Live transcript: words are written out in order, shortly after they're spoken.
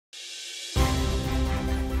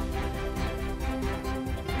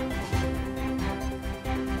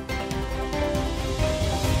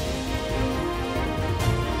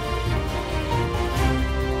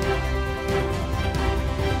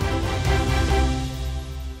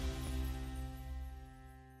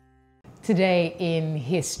Today in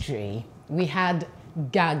history, we had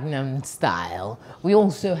Gangnam Style. We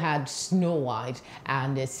also had Snow White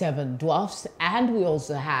and the Seven Dwarfs, and we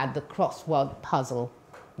also had the crossword puzzle.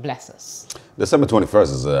 Bless us. December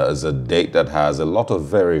 21st is a date that has a lot of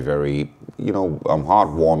very,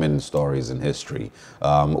 heartwarming stories in history.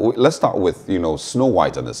 Let's start with, Snow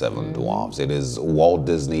White and the Seven Dwarfs. It is Walt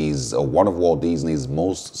Disney's, one of Walt Disney's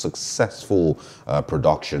most successful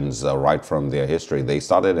productions right from their history. They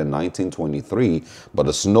started in 1923, but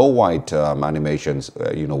the Snow White animation,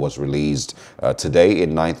 was released today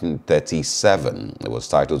in 1937. It was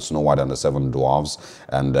titled Snow White and the Seven Dwarfs,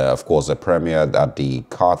 and of course, it premiered at the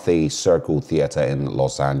Cathay Circle Theater in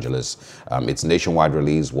Los Angeles. Its nationwide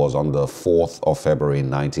release was on the 4th of February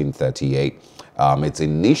 1938. Its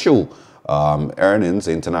initial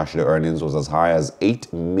international earnings was as high as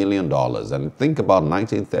 $8 million. And think about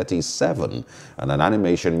 1937 and an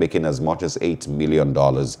animation making as much as $8 million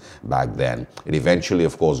back then. It eventually,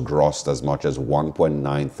 of course, grossed as much as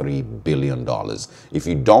 $1.93 billion. If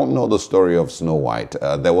you don't know the story of Snow White,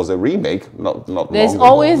 there was a remake There's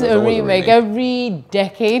always a remake. Every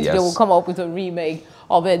decade, yes, they will come up with a remake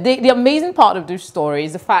of it. The amazing part of this story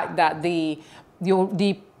is the fact that the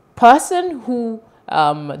person who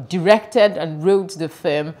directed and wrote the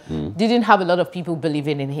film didn't have a lot of people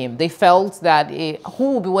believing in him. They felt that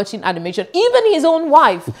who will be watching animation? Even his own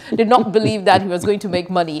wife did not believe that he was going to make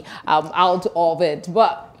money out of it.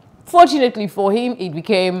 But fortunately for him, it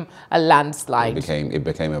became a landslide. It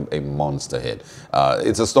became a monster hit.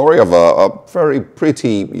 It's a story of a very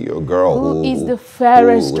pretty girl who is the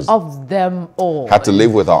fairest of them all. Had to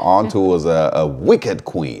live with her aunt who was a wicked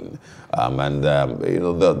queen.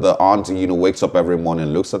 The aunt, wakes up every morning,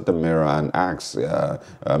 looks at the mirror and asks,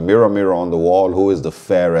 mirror, mirror on the wall, who is the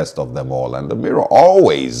fairest of them all? And the mirror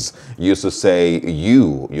always used to say,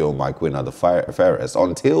 you're my queen, are the fairest,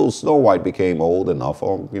 until Snow White became old enough,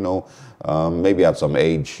 or, maybe at some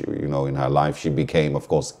age, in her life, she became, of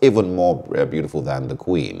course, even more beautiful than the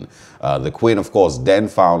queen. The queen, of course, then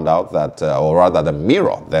found out that, or rather the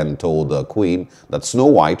mirror then told the queen that Snow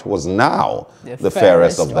White was now the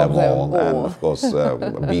fairest of them all. And of course,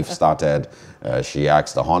 beef started. She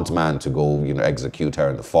asked the huntman to go, execute her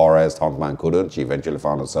in the forest. Huntman couldn't. She eventually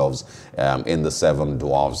found herself in the Seven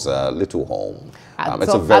Dwarfs' little home.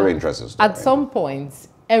 It's a very interesting story. At some point,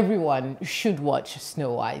 everyone should watch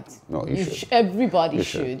Snow White. No, you should. Everybody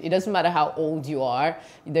should. It doesn't matter how old you are.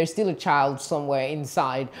 There's still a child somewhere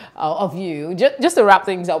inside of you. Just to wrap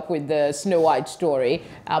things up with the Snow White story,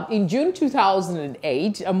 in June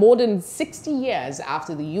 2008, more than 60 years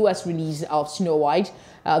after the U.S. release of Snow White,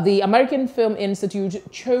 the American Film Institute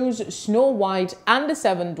chose Snow White and the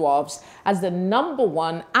Seven Dwarfs as the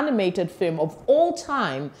 #1 animated film of all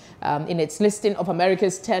time in its listing of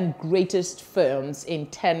America's 10 greatest films in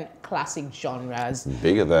 10 classic genres.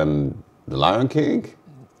 Bigger than The Lion King?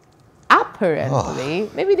 Apparently.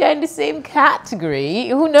 Maybe they're in the same category.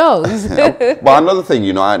 Who knows? But another thing,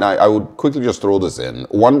 and I would quickly just throw this in.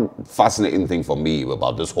 One fascinating thing for me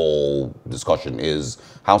about this whole discussion is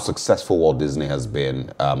how successful Walt Disney has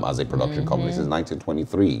been as a production company since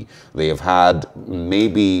 1923. They have had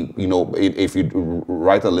maybe, if you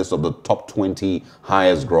write a list of the top 20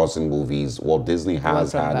 highest grossing movies, Walt Disney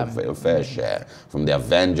has had a fair share. From the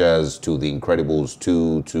Avengers to The Incredibles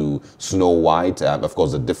 2 to Snow White, and of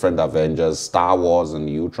course the different Avengers, Star Wars and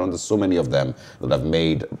Ultron. There's so many of them that have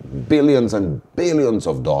made billions and billions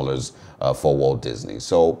of dollars for Walt Disney.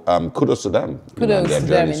 So kudos to them. Kudos to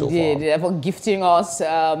them indeed for gifting us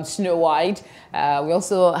Snow White. We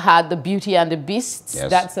also had The Beauty and the Beast. Yes.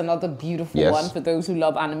 That's another beautiful one for those who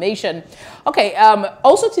love animation. Okay,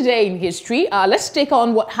 also today in history, let's take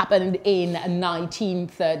on what happened in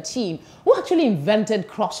 1913. Who actually invented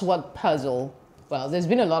crossword puzzle? Well, there's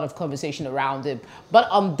been a lot of conversation around it. But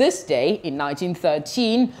on this day, in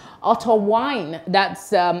 1913, Arthur Wine,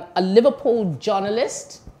 that's a Liverpool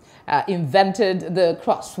journalist, invented the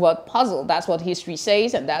crossword puzzle. That's what history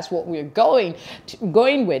says, and that's what we're going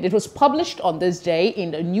with. It was published on this day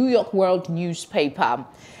in the New York World newspaper.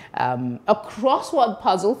 A crossword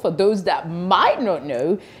puzzle, for those that might not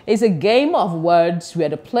know, is a game of words where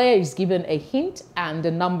the player is given a hint and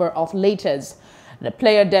a number of letters. The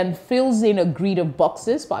player then fills in a grid of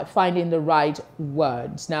boxes by finding the right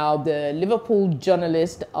words. Now, the Liverpool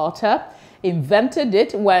journalist Arthur invented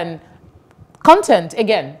it when content,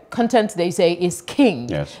 they say, is king.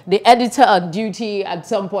 Yes. The editor on duty at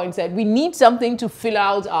some point said, we need something to fill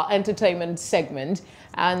out our entertainment segment.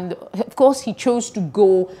 And of course, he chose to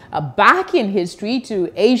go back in history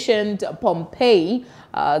to ancient Pompeii,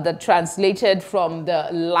 that translated from the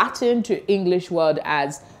Latin to English word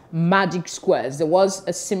as magic squares. There was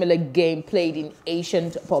a similar game played in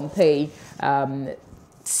ancient Pompeii,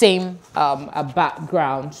 same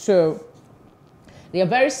background. So they are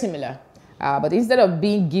very similar. But instead of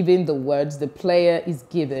being given the words, the player is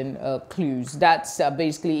given clues. That's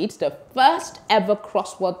basically, it's the first ever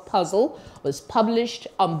crossword puzzle. Was published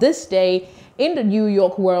on this day in the New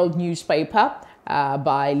York World newspaper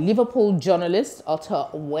by Liverpool journalist Arthur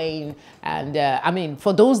Wayne. And I mean,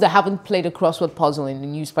 for those that haven't played a crossword puzzle in the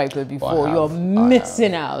newspaper before, you're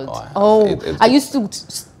missing out. I used to...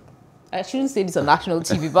 I shouldn't say this on national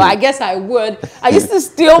TV, but I guess I would. I used to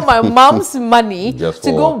steal my mom's money to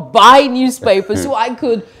go buy newspapers so I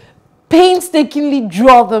could painstakingly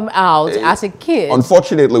draw them out as a kid.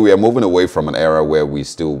 Unfortunately, we are moving away from an era where we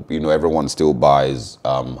still, everyone still buys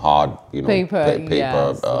hard, paper,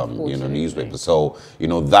 newspapers. So,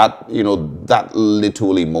 that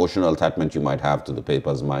little emotional attachment you might have to the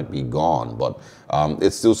papers might be gone. But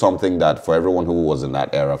it's still something that for everyone who was in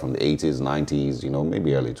that era from the 80s, 90s,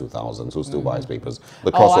 maybe early 2000s, who still buys papers.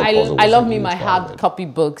 The I love me my hard copy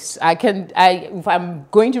books. If I'm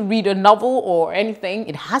going to read a novel or anything,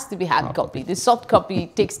 it has to be hard copy. The soft copy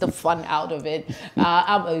takes the fun out of it.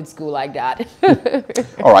 I'm old school like that.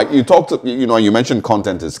 All right, you mentioned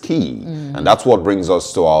content is key, and that's what brings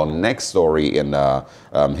us to our next story in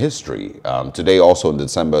history. Today, also on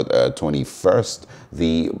December 21st,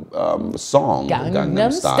 the song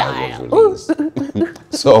Gangnam Style was released.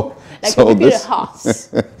 so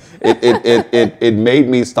it made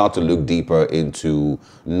me start to look deeper into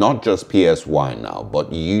not just PSY now, but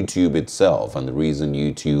YouTube itself, and the reason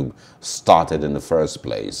YouTube started in the first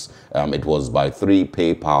place. It was by three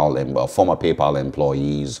former PayPal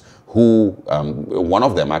employees who, one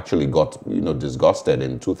of them actually got disgusted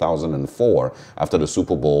in 2004 after the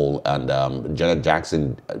Super Bowl, and Janet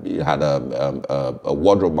Jackson had a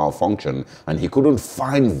wardrobe malfunction, and he couldn't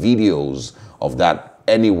find videos of that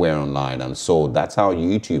anywhere online. And so that's how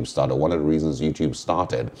YouTube started. One of the reasons YouTube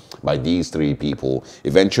started by these three people.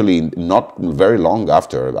 Eventually, not very long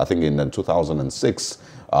after, I think in 2006,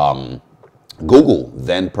 Google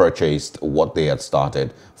then purchased what they had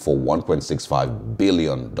started for $1.65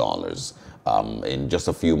 billion in just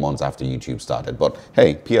a few months after YouTube started. But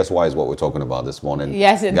hey, PSY is what we're talking about this morning.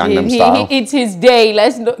 Yes, Gangnam Style. It's his day.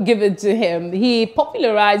 Let's not give it to him. He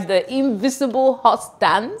popularized the invisible hot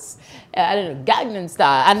dance. I don't know, Gangnam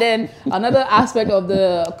Style. And then another aspect of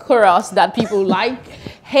the chorus that people like,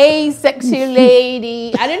 hey, sexy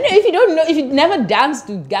lady. I don't know if you never danced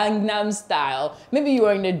to Gangnam Style, maybe you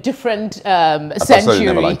were in a different century. I personally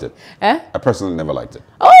never liked it. I personally never liked it.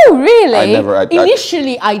 Oh, really?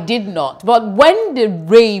 Initially, I did not. But when the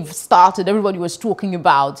rave started, everybody was talking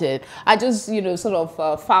about it. I just, sort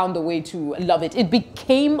of found a way to love it. It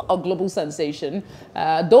became a global sensation.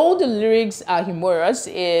 Though the lyrics are humorous,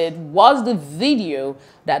 it was the video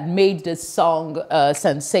that made the song a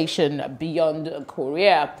sensation beyond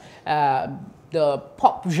Korea. The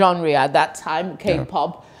pop genre at that time,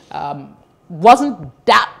 K-pop, wasn't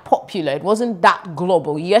that popular. It wasn't that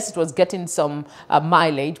global. Yes, it was getting some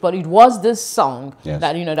mileage, but it was this song that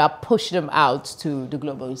that pushed them out to the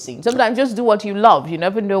global scene. Sometimes just do what you love. You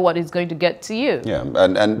never know what is going to get to you. Yeah,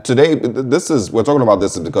 and today we're talking about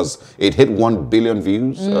this because it hit 1 billion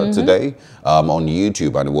views today on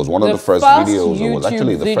YouTube, and it was one of the first videos. It was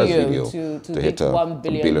actually the first video to hit 1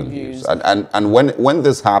 billion views. And when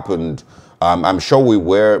this happened, I'm sure we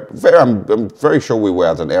were I'm very sure we were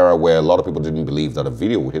at an era where a lot of people didn't believe that a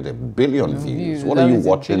video would hit 1 billion views. What are you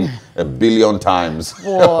watching 1 billion times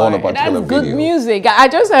on a particular video? That's good music. I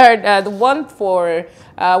just heard the one for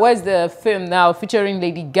where's the film now featuring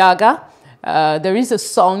Lady Gaga. There is a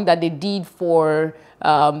song that they did for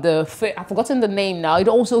I've forgotten the name now. It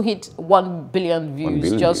also hit 1 billion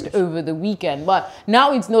views just over the weekend. But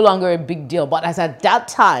now it's no longer a big deal. But as at that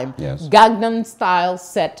time, Gangnam Style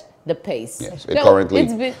set the pace. Yes,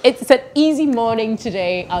 currently it's an easy morning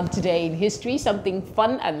today on Today in History, something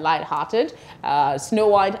fun and light-hearted. Snow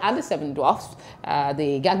White and the Seven Dwarfs,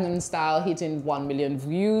 the Gangnam Style hitting 1 million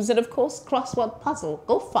views, and of course crossword puzzle.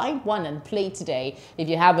 Go find one and play today if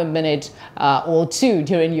you have a minute or two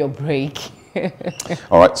during your break.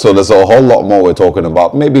 All right, so there's a whole lot more we're talking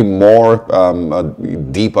about, maybe more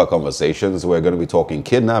deeper conversations. We're going to be talking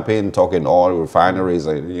kidnapping, talking oil refineries,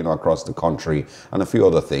 across the country, and a few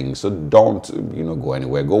other things. So don't, go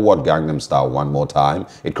anywhere. Go watch Gangnam Style one more time.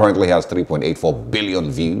 It currently has 3.84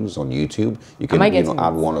 billion views on YouTube. You can,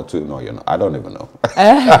 add one or two. No, I don't even know.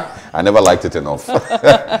 I never liked it enough. So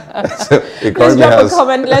it Please drop a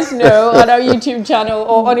comment. Let us know on our YouTube channel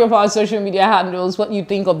or any of our social media handles what you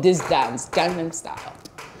think of this dance. Gangnam Style.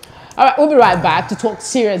 All right, we'll be right back to talk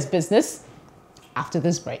serious business. after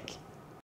this break.